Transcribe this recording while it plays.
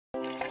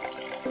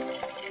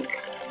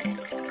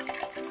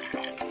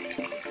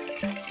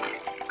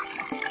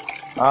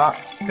A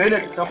kai da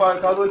ka fara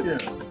ka zo kenan.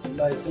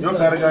 Yau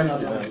ka riga ni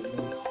kenan.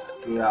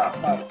 To ya.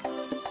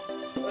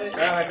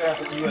 Kai haka ya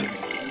fi wani.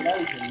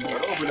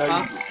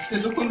 Sai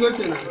duk kun zo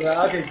kenan. Ya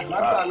aka yi.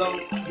 Masha Allah.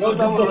 Yau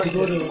za mu zo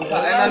da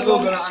ai na zo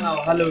garin ana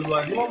wahalar ruwa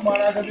ne. Kuma ma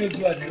na ga zai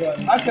zuwa da yawa.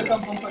 Haka kan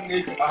famfan ne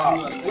yake a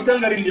wutan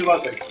garin ne ba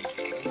ƙarfi.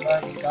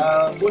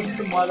 Ka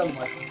bokitin malam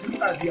ma tun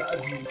ɗaziya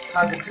ajiye.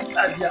 Kaga tun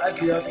ɗaziya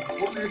ajiye ya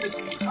ko ɗaya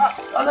take.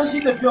 Kaga shi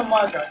tafiyan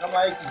ma ka kama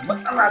yake.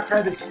 Matsala ta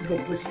da shi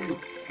babba shi ne.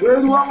 Wai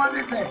ruwa ma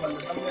zai sai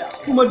fallasa mai.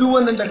 Kuma duk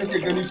wannan da kake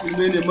gani shi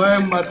ne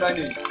mayan mata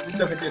ne duk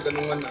da kake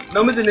ganin wannan.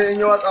 Namiji ne in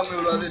ya watsa mai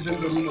ruwa zai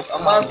dinga rumus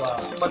amma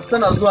mace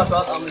tana zuwa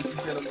ta watsa mai shi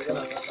kenan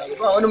magana ta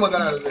ba wani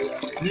magana da zai yi.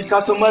 Ni ka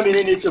san ma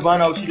menene yake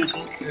bana haushi da shi?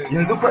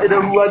 Yanzu fa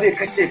idan ruwa zai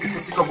kashe ka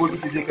cika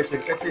bokiti zai kashe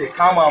ka ce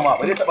kama ma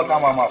ba zai taba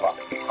kama ma ba.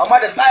 Amma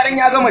da tsarin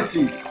ya gama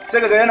ce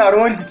sai kaga yana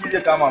rawan jiki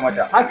zai kama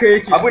mata. Haka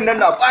yake. Abin nan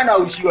na bana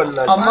haushi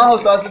wallahi. Amma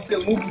Hausawa sun ce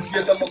mugu shi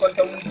ya san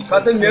makwantar mugu. Ka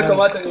san me ya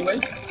kamata ne mai?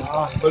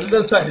 Bari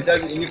zan sa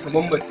hijabi in yi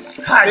kaman mace.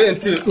 Sai in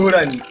ce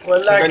dora ni.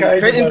 Wallahi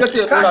kai in ka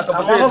ce dora ka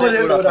ba zai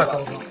dora ka.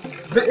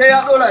 Zai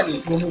ya dora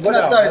ni.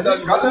 Muna sa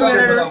hijabi. Ka san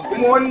menene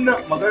kuma wannan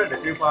magana da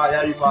kai fa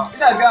yayi fa.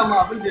 Ina ga ma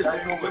abin da ya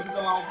yi ba su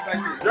zama mafita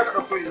ke. Za ka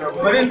dauko hijabi.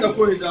 Bari in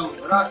dauko hijabi.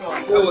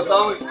 Ko wa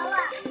samu.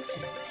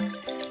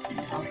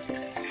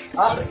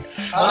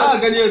 Ana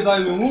gani ya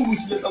zai mugu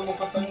shi ya san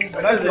makwantar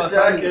mugu. Nan da shi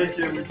ake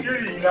yake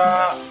mutiri na.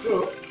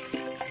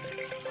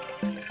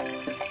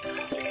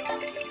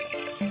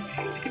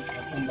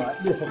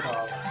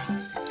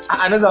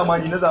 A na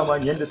zamani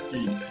yadda suke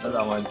yi na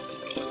zamani.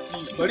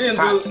 Bari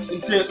yanzu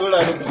in ce ya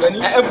dora ni ku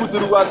gani. Ai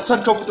budurwa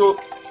saka fito.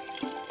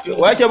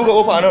 Wa yake buga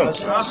kofa nan?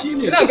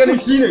 Shine. Ina ganin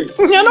shine.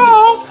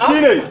 Hello.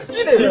 Shine.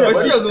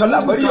 Bari ya zo.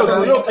 Bari ya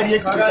zo. Yau kariye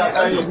shi ta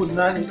kare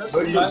gudna ne.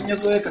 Bari ya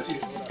zo ya kace.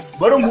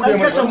 Bari mu bude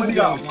masa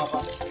mudiga.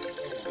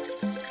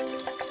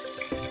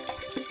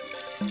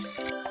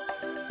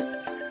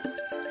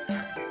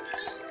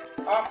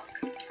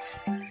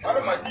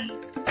 Bari maji.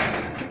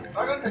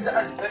 Kagan ka ji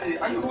a jita ne,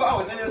 an yi ruwa a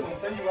wajen ne ban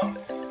sani ba.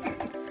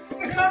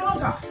 Ina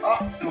ruwanka?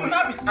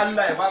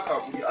 Allah ya baka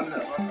hakuri, Allah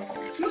ya baka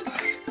hakuri.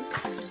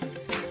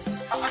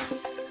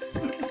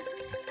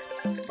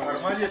 Bahar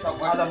ma ne ta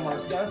kwalan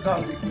masu an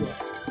samu isuwa.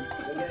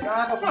 Ya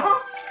haka kuma.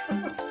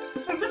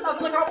 Kun ji ɗazu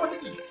na kawo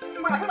ciki,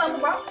 in ba a tana mu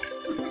ba,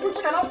 kun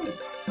cika naku.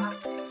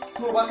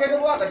 To ba kai da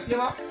ruwa ƙarshe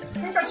ba?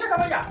 Kun ƙarshe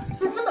kamar ya,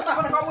 tun da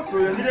safe na kawo ciki. To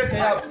yanzu dai ka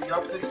yi hakuri, ya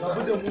fita ciki.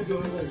 Abu da mu da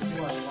wani mai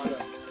kuma da mala.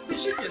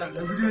 Shi kenan.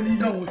 Yanzu dai ni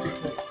dan wuce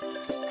kawai.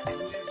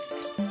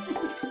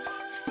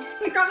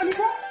 Ka gani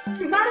ko?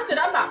 Na rike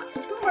da Allah.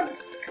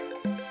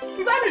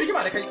 Ki za mu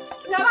rigima da kai.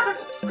 Ya za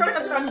ka rika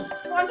jira ni?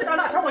 Ko an jira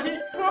na a can waje?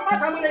 Ko an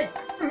bata mun rai?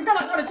 In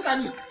kana ƙara jira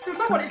ni?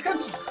 Saboda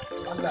iskanci.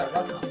 Allah ya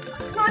baka.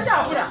 Ka ji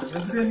hakura.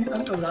 Yanzu dai ni dan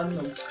kaza ni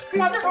na wuce.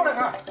 Kuma zai kaura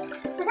ka.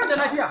 Ki ban da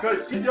lafiya. Kai,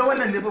 idan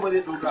wannan ne fa ba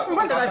zai dauka. Ki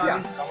ban da lafiya.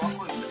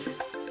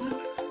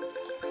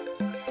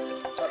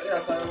 Ka iya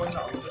kai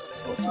wannan abu.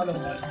 Malam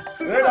ma.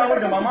 Wai da mu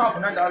da mama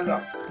abu nan da Allah.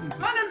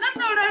 Malam dan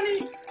daura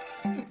ni.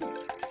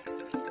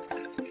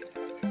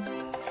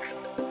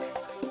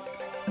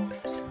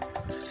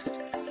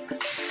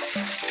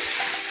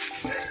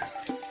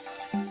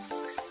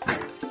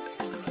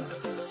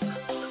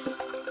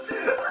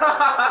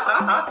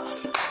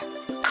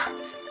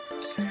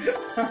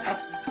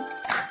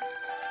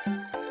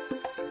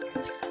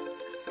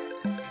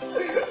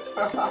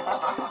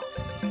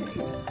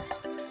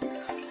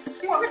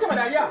 Kuma kake ma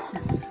dariya?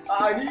 A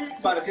ni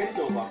ba da kai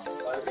kyau ba.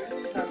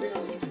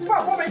 Ba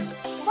komai.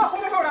 Ba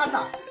komai ba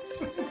Allah.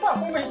 Ba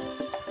komai.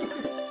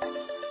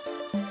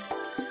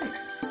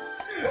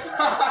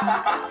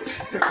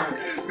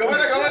 Gaba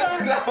da gaba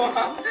cikin dawa.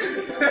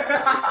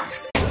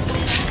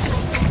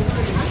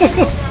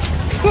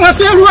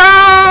 Maserwa!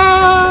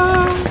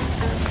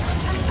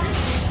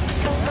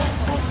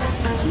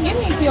 Give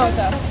me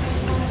Kyoto.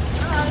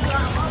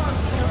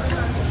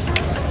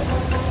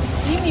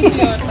 Give me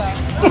Kyoto.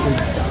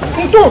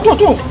 Tu.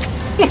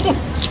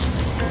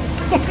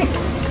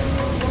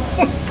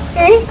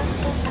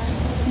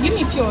 Give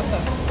me Kyoto.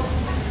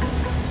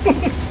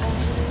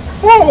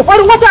 Oh,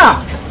 farin wata.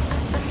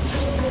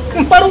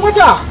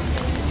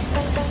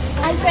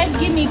 I said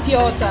give me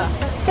Kyoto.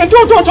 Tu,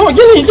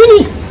 gini.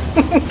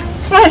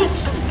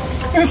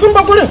 Sun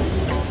ba gurin.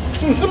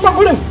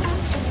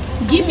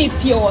 Give me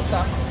pure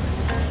water.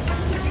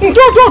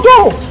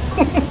 To.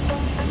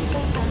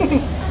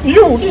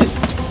 You, this.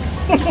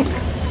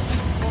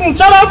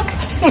 Shut up.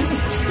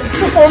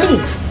 For me.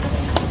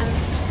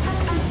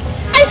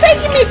 I said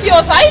give me pure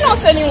water. Are you not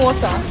selling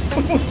water?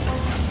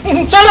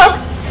 Shut up.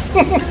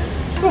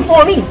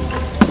 For me.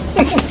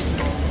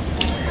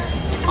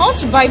 I want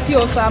to buy pure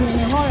water. I'm in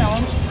a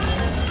hurry.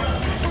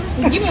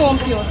 Give me one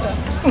pure water.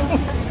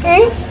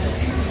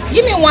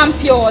 Give me one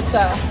pure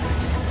water.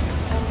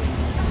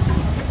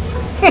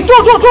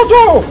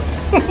 To.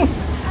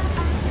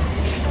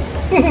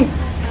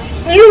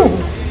 You.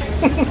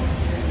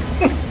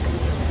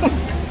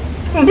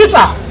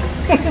 Bisa.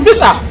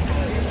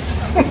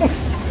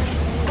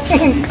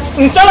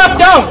 Shut up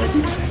down.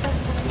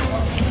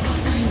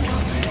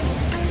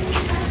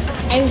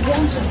 I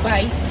want to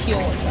buy pure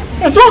water.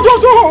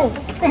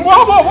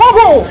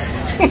 Wobble.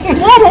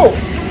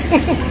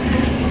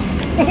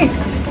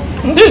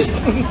 This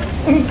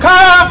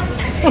car.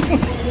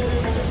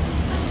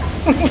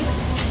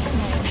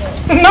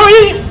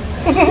 Nauyi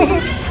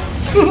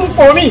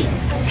for me.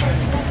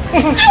 I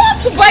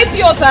want to buy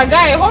pure water,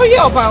 guy. Hurry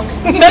up.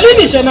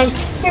 Dalili kenan.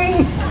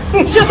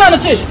 Shi yasa na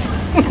ce.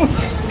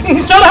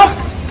 Shut up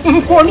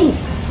for me.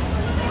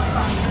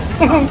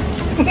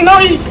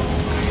 Nauyi.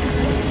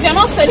 If you're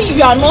not selling,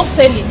 you are not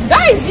selling.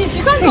 That is it.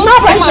 You can't just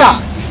come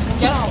and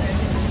get out.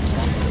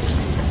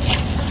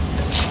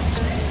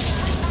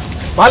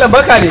 Malam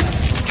barka ne.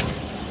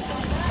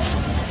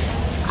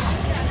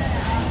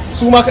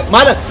 Su ma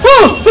malam.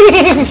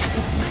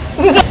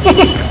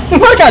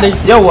 Barka dai.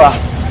 Yawwa.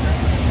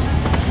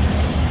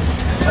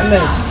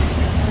 Wannan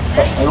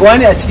ruwa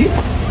ne a ciki?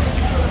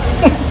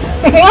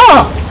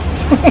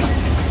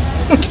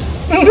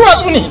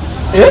 Duwatsu ne.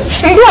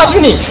 Duwatsu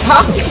ne.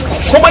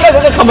 Kuma na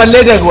ga kamar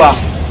ledar ruwa.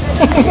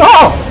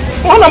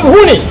 Wannan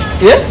buhu ne.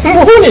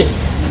 Buhu ne.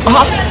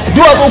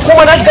 Duwatsu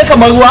kuma na ga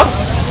kamar ruwa.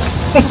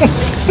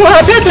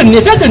 Fetur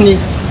ne.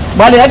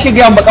 Malam yake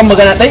gaya bakan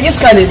magana dan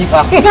iska ne ni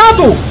fa.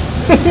 Nato.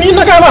 Ni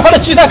na gama fara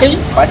ci za ka yi?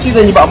 Ba ci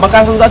zan yi ba amma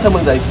ka san za ta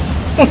min zafi.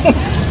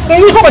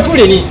 Ni fa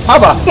bature ne.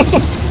 Haba.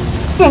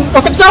 Ba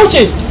ka ta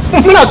wuce.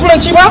 Muna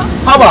turanci ba?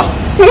 Haba.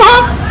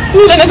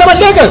 Ni da na zaman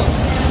Lagos.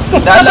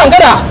 Da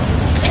Sangada.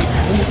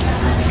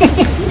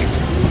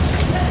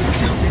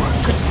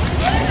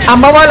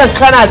 Amma malam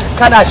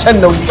kana shan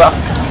nauyi ba.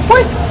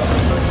 Wai.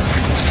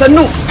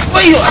 Sannu.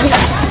 Wayyo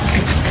Allah.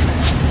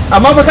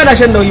 Amma fa kana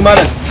shan nauyi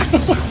malam.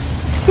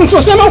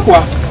 Sosai ma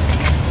kuwa.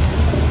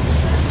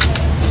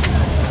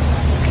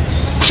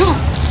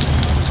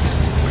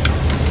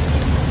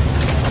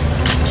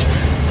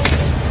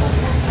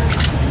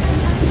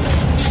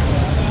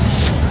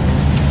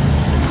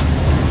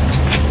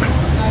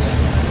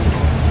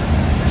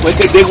 Wai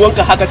kai dai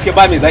ruwanka haka suke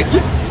ba mai zaki?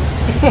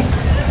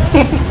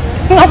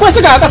 Akwai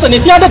suga a ƙasa ne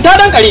sai ya ta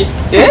dan kare.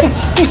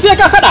 Sai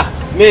ka kada.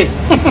 Me?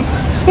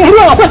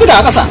 Ruwan akwai suga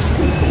a ƙasa.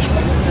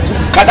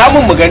 Kada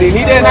mun mu gani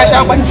ni dai na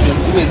sha kwanci da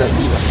mai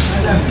zaki ba.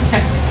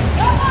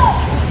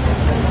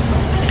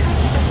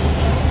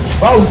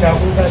 Ba wuta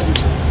ko gaji.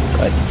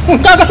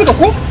 Ka ga suga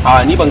ko?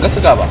 A ni ban ga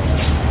suga ba.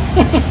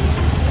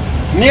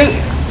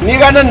 Ni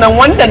ranan nan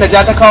wanda na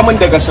ja ta kawo min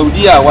daga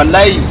Saudiya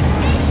wallahi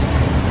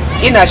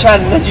ina sha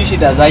na ji shi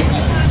da zaki.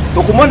 To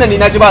kuma wannan ni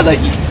na ji ba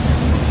zaki.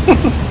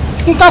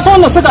 In ka san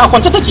wannan suga a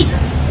kwance take.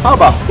 Ha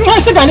ba.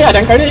 Kai suga ne a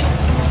dankare.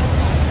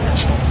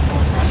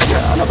 Ya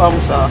ana ba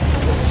musa.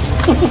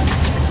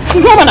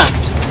 Goma na.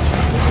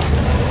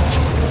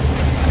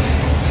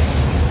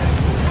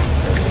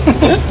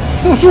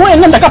 Su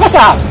wayannan da ka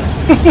fasa.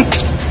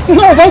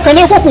 Na ubanka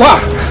ne ko kuwa?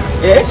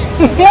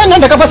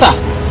 Wayannan da ka fasa.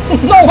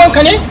 Na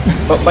ubanka ne?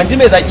 Ban ji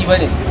mai zaki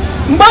bane.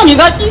 Ba ni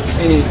zaki?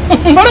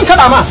 Barin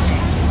kada ma.